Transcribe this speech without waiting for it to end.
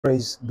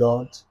Praise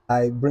God.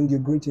 I bring you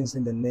greetings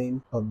in the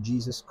name of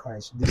Jesus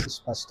Christ. This is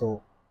Pastor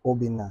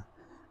Obinna,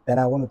 and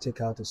I want to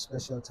take out a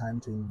special time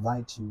to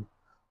invite you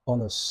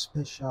on a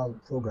special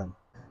program.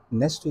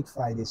 Next week,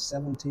 Friday,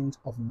 17th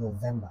of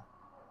November,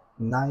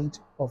 Night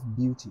of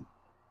Beauty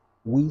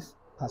with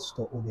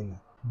Pastor Obinna.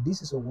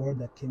 This is a word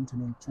that came to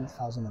me in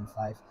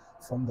 2005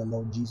 from the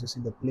Lord Jesus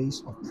in the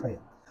place of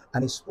prayer.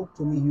 And he spoke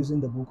to me using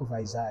the book of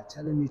Isaiah,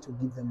 telling me to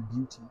give them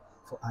beauty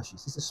for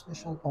ashes. It's a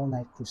special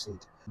all-night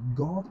crusade.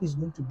 God is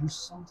going to do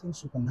something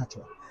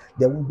supernatural.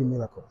 There will be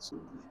miracles.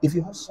 If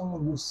you have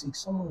someone who is sick,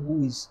 someone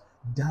who is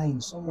dying,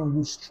 someone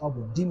who is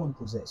troubled, demon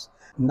possessed,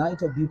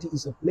 Night of Beauty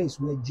is a place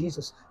where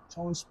Jesus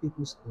turns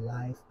people's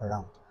life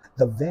around.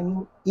 The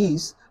venue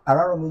is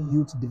Araromi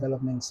Youth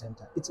Development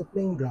Centre. It's a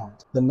playing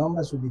ground. The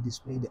numbers will be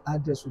displayed, the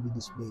address will be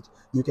displayed.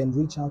 You can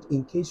reach out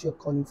in case you're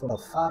calling from a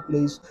far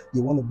place,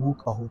 you want to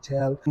book a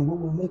hotel, and we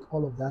will make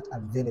all of that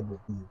available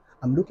to you.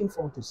 I'm looking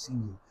forward to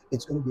seeing you.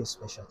 It's going to be a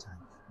special time.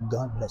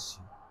 God bless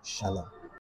you. Shalom.